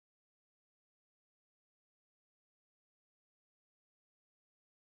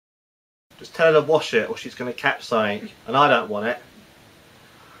Just tell her to wash it or she's going to catch something, and I don't want it.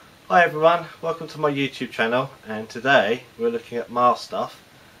 Hi everyone, welcome to my YouTube channel, and today we're looking at M.A.S.K stuff,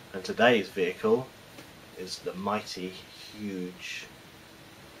 and today's vehicle is the mighty, huge,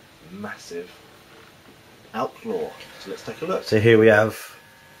 massive Outlaw. So let's take a look. So here we have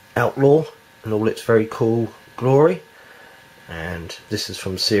Outlaw and all its very cool glory, and this is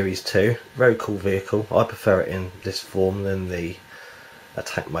from Series 2. Very cool vehicle. I prefer it in this form than the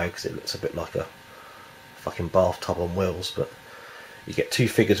attack mode because it looks a bit like a fucking bathtub on wheels. But you get two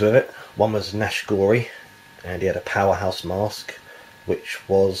figures with it. One was M.A.S.K, and he had a powerhouse mask which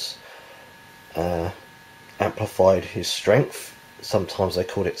was amplified his strength. Sometimes they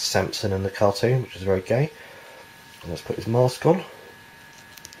called it Samson in the cartoon, which is very gay. And let's put his mask on.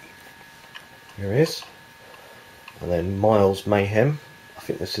 Here he is. And then Miles Mayhem, I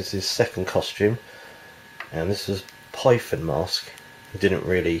think this is his second costume, and this is Python mask. He didn't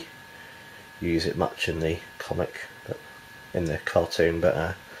really use it much in the comic, but in the cartoon,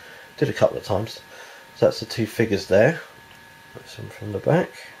 but did a couple of times. So that's the two figures there. That's him from the back.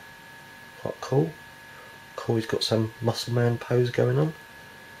 Quite cool. Cool, he's got some muscle man pose going on.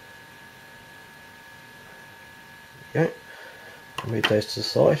 There you go. I'll move those to the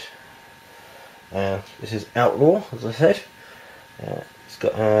side. This is Outlaw, as I said. It's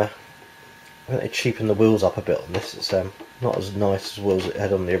got I think they cheapened the wheels up a bit on this. It's not as nice as wheels it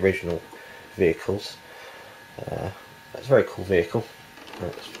had on the original vehicles. It's a very cool vehicle.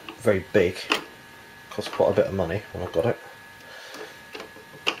 It's very big. Cost quite a bit of money when I got it.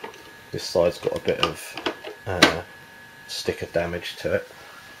 This side's got a bit of sticker damage to it.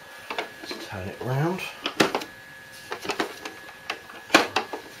 Let's turn it round.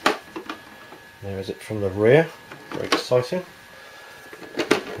 There is it from the rear. Very exciting.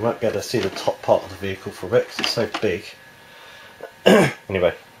 You won't be able to see the top part of the vehicle for a bit because it's so big.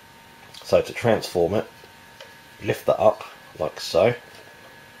 Anyway, so to transform it, lift that up like so,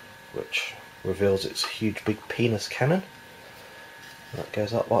 which reveals its huge big penis cannon. That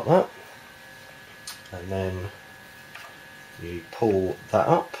goes up like that, and then you pull that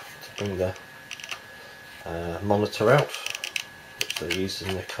up to bring the monitor out, which they used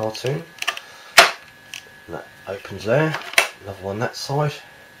in the cartoon. And that opens there. Another one that side.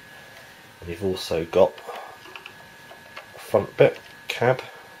 And you've also got a front bit, cab,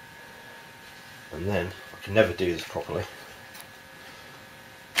 and then, I can never do this properly,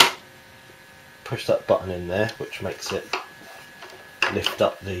 push that button in there which makes it lift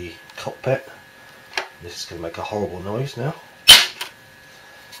up the cockpit. This is going to make a horrible noise now.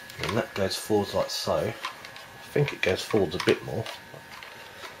 And that goes forwards like so. I think it goes forwards a bit more.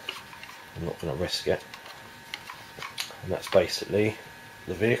 I'm not going to risk it. And that's basically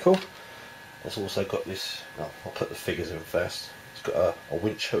the vehicle. It's also got this, I'll put the figures in first. It's got a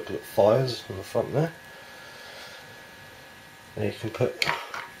winch hook that fires on the front there. And you can put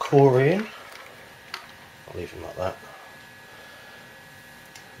Corey in. I'll leave him like that.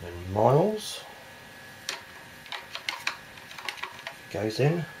 And then Miles goes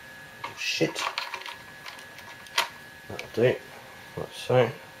in. Oh shit. That'll do. Like so.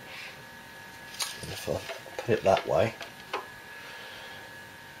 And if I put it that way,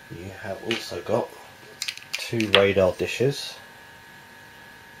 you have also got two radar dishes,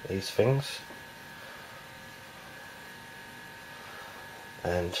 these things,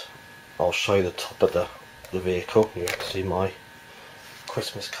 and I'll show you the top of the vehicle. You can see my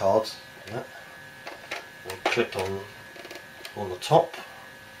Christmas cards and that. They clip on the top.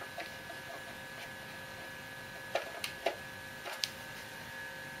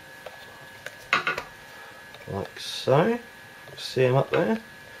 Like so. See them up there.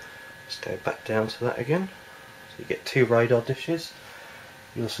 Let's go back down to that again. So you get two radar dishes.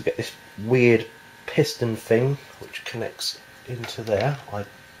 You also get this weird piston thing which connects into there. I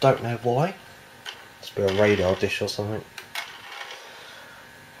don't know why. Must be a radar dish or something.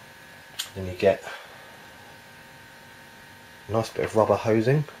 Then you get a nice bit of rubber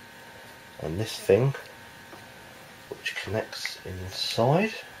hosing and this thing which connects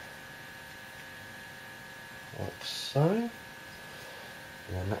inside like so.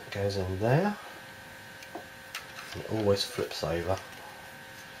 And then that goes in there, and it always flips over.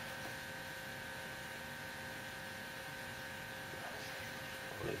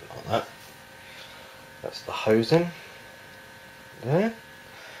 Leave it like that. That's the hosing there.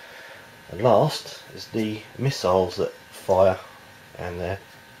 And last is the missiles that fire, and they're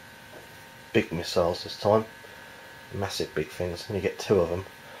big missiles this time. Massive big things, and you get two of them.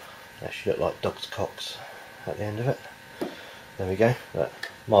 They actually look like dog's cocks at the end of it. There we go. That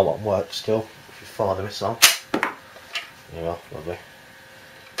might not work still if you fire the missile. There you are, lovely.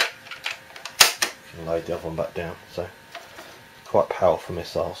 can load the other one back down. So quite powerful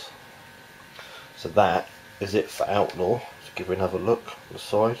missiles. So that is it for Outlaw. Let's give you another look on the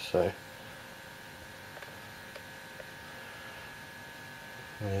side. So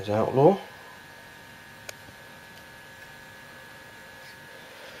there's Outlaw.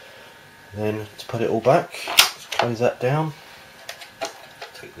 Then to put it all back, let's close that down.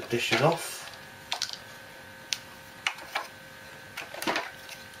 Take the dishes off.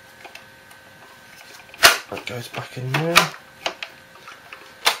 That goes back in there.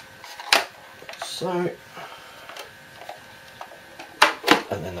 So,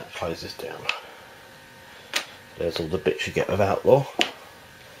 and then that closes down. There's all the bits you get with Outlaw.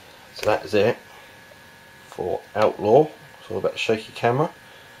 So that is it for Outlaw. It's all about shaky camera.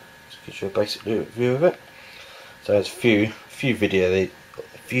 Just gives you a basic view of it. So there's a few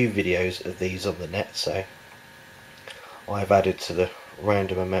videos of these on the net. So I've added to the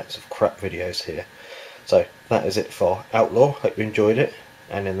random amounts of crap videos here. So that is it for Outlaw. Hope you enjoyed it.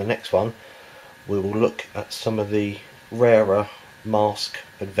 And in the next one, we will look at some of the rarer M.A.S.K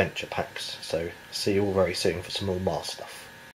adventure packs. So see you all very soon for some more M.A.S.K stuff.